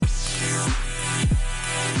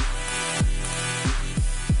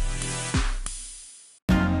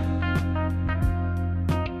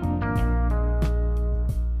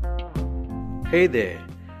Hey there,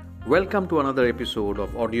 welcome to another episode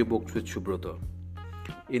of Audiobooks with Subrata.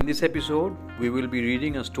 In this episode, we will be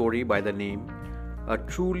reading a story by the name A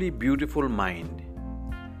Truly Beautiful Mind.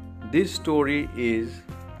 This story is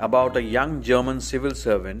about a young German civil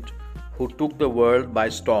servant who took the world by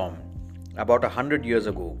storm about 100 years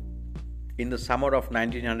ago, in the summer of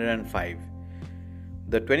 1905.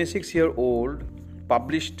 The 26-year-old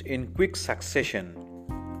published in quick succession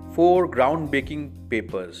 4 groundbreaking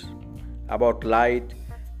papers about light,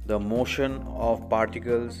 the motion of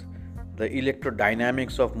particles, the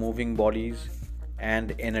electrodynamics of moving bodies,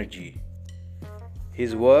 and energy.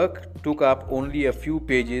 His work took up only a few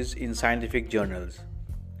pages in scientific journals,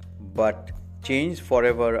 but changed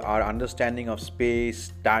forever our understanding of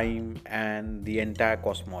space, time, and the entire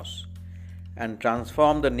cosmos, and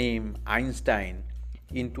transformed the name Einstein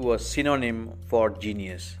into a synonym for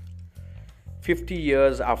genius. 50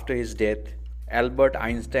 years after his death, Albert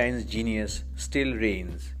Einstein's genius still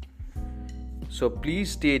reigns. So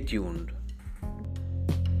please stay tuned.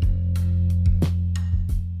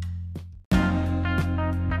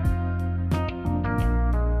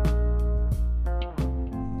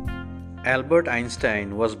 Albert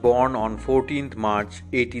Einstein was born on 14th March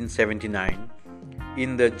 1879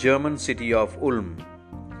 in the German city of Ulm,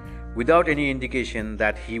 without any indication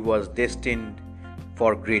that he was destined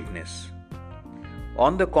for greatness.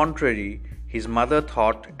 On the contrary, his mother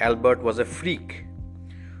thought Albert was a freak.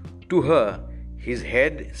 To her, his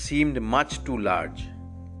head seemed much too large.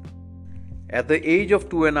 At the age of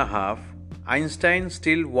 2.5, Einstein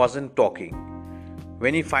still wasn't talking.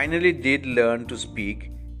 When he finally did learn to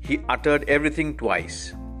speak, he uttered everything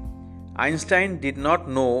twice. Einstein did not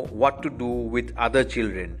know what to do with other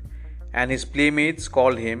children, and his playmates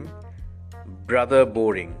called him Brother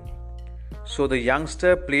Boring. So the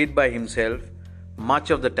youngster played by himself much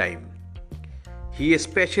of the time. He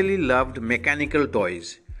especially loved mechanical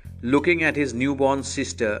toys. Looking at his newborn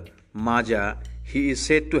sister, Maja, he is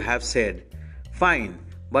said to have said, "Fine,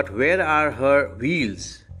 but where are her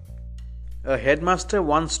wheels?" A headmaster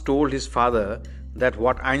once told his father that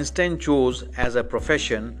what Einstein chose as a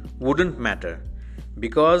profession wouldn't matter,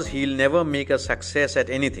 because he'll never make a success at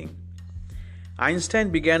anything. Einstein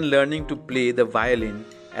began learning to play the violin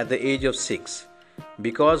at the age of 6,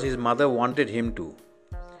 because his mother wanted him to.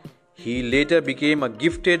 He later became a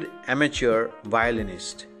gifted amateur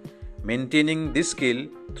violinist, maintaining this skill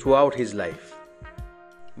throughout his life.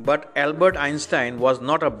 But Albert Einstein was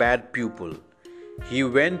not a bad pupil. He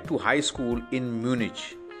went to high school in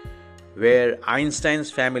Munich, where Einstein's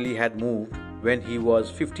family had moved when he was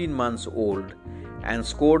 15 months old, and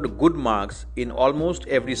scored good marks in almost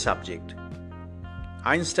every subject.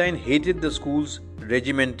 Einstein hated the school's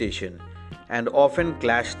regimentation and often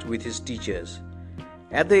clashed with his teachers.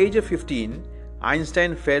 At the age of 15,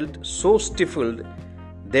 Einstein felt so stifled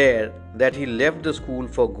there that he left the school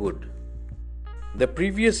for good. The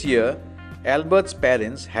previous year, Albert's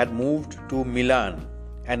parents had moved to Milan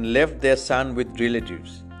and left their son with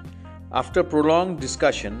relatives. After prolonged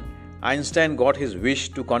discussion, Einstein got his wish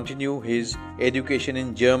to continue his education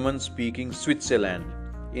in German-speaking Switzerland,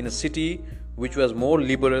 in a city which was more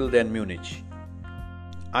liberal than Munich.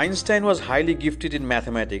 Einstein was highly gifted in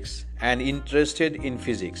mathematics and interested in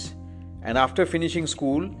physics, and after finishing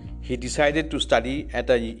school, he decided to study at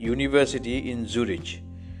a university in Zurich.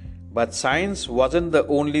 But science wasn't the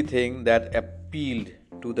only thing that appealed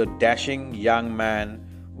to the dashing young man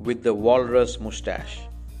with the walrus mustache.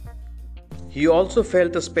 He also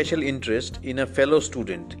felt a special interest in a fellow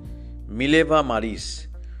student, Mileva Maris,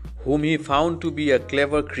 whom he found to be a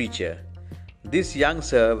clever creature. This young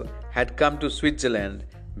Serb had come to Switzerland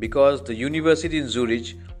because the university in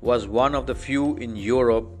Zurich was one of the few in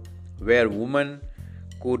Europe where women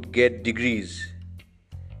could get degrees.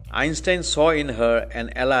 Einstein saw in her an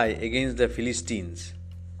ally against the Philistines,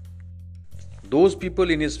 those people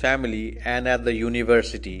in his family and at the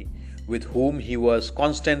university with whom he was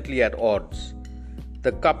constantly at odds.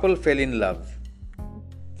 The couple fell in love.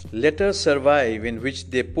 Letters survive in which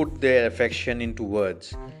they put their affection into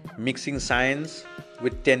words, mixing science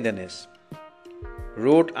with tenderness.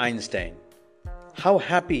 Wrote Einstein, "How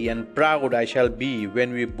happy and proud I shall be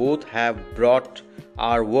when we both have brought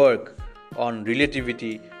our work on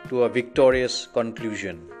relativity to a victorious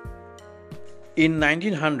conclusion." In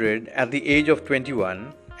 1900, at the age of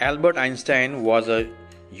 21, Albert Einstein was a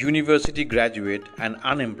university graduate and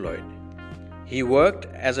unemployed. He worked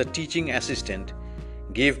as a teaching assistant,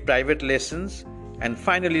 gave private lessons, and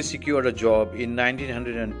finally secured a job in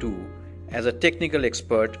 1902 as a technical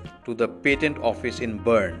expert to the patent office in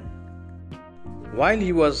Bern. While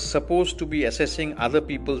he was supposed to be assessing other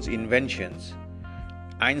people's inventions,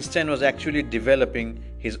 Einstein was actually developing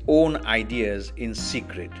his own ideas in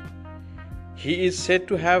secret. He is said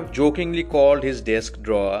to have jokingly called his desk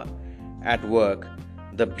drawer at work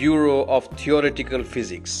the Bureau of Theoretical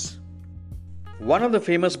Physics. One of the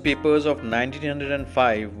famous papers of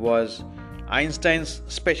 1905 was Einstein's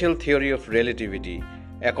special theory of relativity,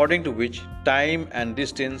 according to which time and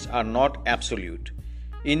distance are not absolute.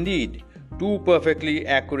 Indeed, two perfectly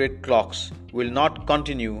accurate clocks will not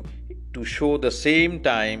continue to show the same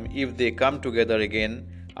time if they come together again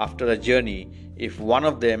after a journey if one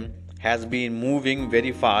of them has been moving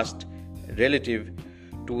very fast relative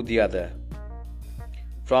to the other.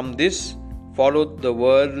 From this followed the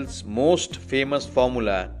world's most famous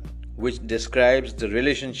formula, which describes the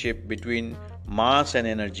relationship between mass and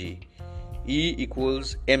energy, E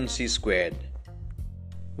equals mc squared.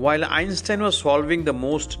 While Einstein was solving the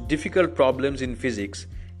most difficult problems in physics,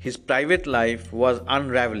 his private life was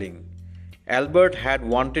unraveling. Albert had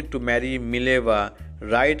wanted to marry Mileva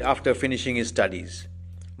right after finishing his studies,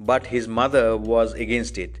 but his mother was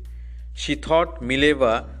against it. She thought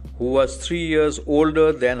Mileva, who was 3 years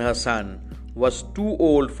older than her son, was too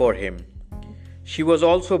old for him. She was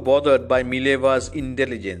also bothered by Mileva's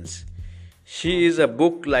intelligence. "She is a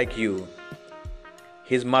book like you,"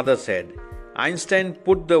 his mother said. Einstein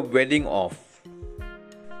put the wedding off.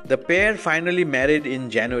 The pair finally married in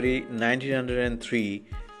January 1903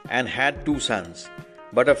 and had 2 sons,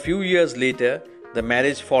 but a few years later the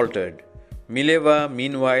marriage faltered. Mileva,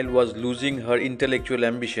 meanwhile, was losing her intellectual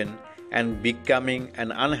ambition and becoming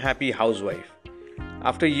an unhappy housewife.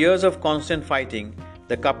 After years of constant fighting,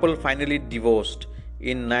 the couple finally divorced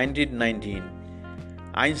in 1919.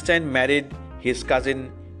 Einstein married his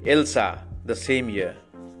cousin Elsa the same year.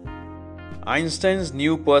 Einstein's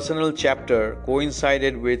new personal chapter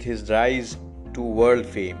coincided with his rise to world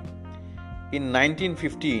fame. In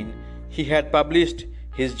 1915, he had published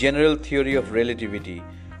his general theory of relativity,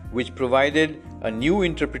 which provided a new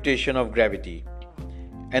interpretation of gravity.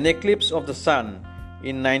 An eclipse of the sun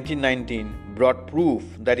in 1919 brought proof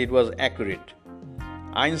that it was accurate.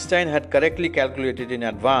 Einstein had correctly calculated in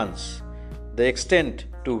advance the extent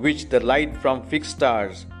to which the light from fixed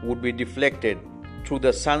stars would be deflected through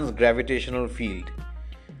the sun's gravitational field.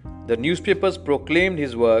 The newspapers proclaimed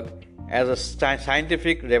his work as a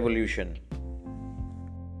scientific revolution.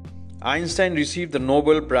 Einstein received the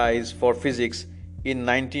Nobel Prize for Physics in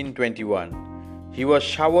 1921. He was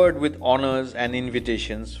showered with honors and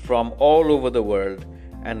invitations from all over the world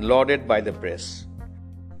and lauded by the press.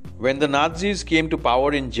 When the Nazis came to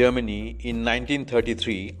power in Germany in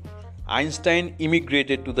 1933, Einstein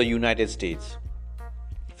immigrated to the United States.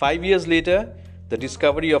 5 years later, the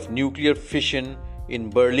discovery of nuclear fission in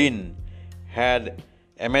Berlin had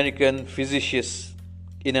American physicists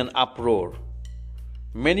in an uproar.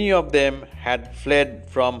 Many of them had fled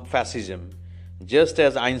from fascism, just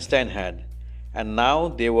as Einstein had, and now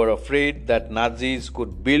they were afraid that Nazis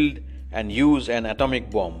could build and use an atomic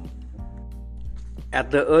bomb.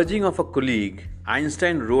 At the urging of a colleague,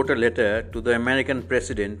 Einstein wrote a letter to the American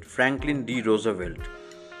President Franklin D. Roosevelt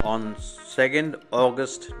on 2nd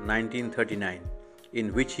August 1939,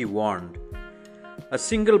 in which he warned, "A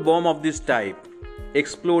single bomb of this type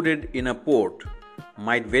exploded in a port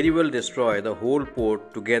might very well destroy the whole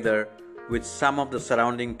port together with some of the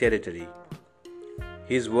surrounding territory."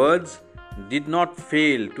 His words did not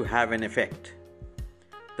fail to have an effect.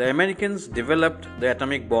 The Americans developed the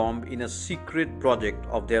atomic bomb in a secret project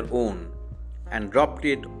of their own and dropped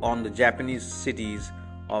it on the Japanese cities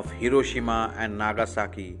of Hiroshima and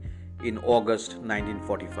Nagasaki in August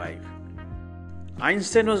 1945.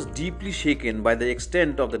 Einstein was deeply shaken by the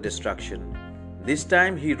extent of the destruction. This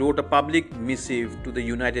time he wrote a public missive to the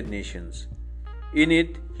United Nations. In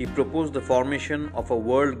it, he proposed the formation of a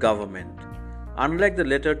world government. Unlike the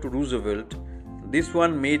letter to Roosevelt, this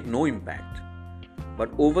one made no impact. But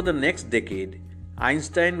over the next decade,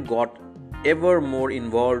 Einstein got ever more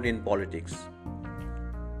involved in politics,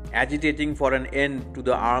 agitating for an end to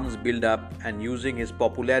the arms build-up and using his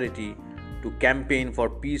popularity to campaign for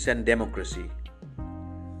peace and democracy.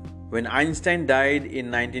 When Einstein died in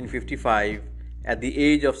 1955 at the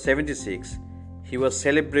age of 76, he was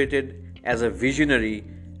celebrated as a visionary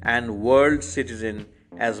and world citizen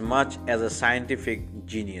as much as a scientific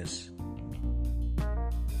genius.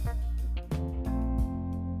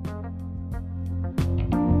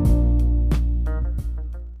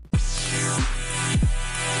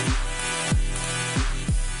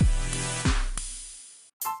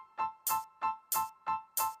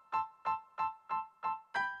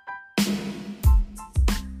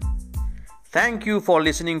 Thank you for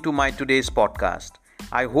listening to my today's podcast.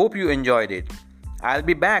 I hope you enjoyed it. I'll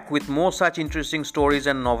be back with more such interesting stories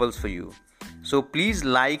and novels for you. So please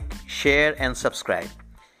like, share, and subscribe.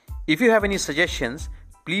 If you have any suggestions,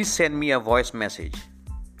 please send me a voice message.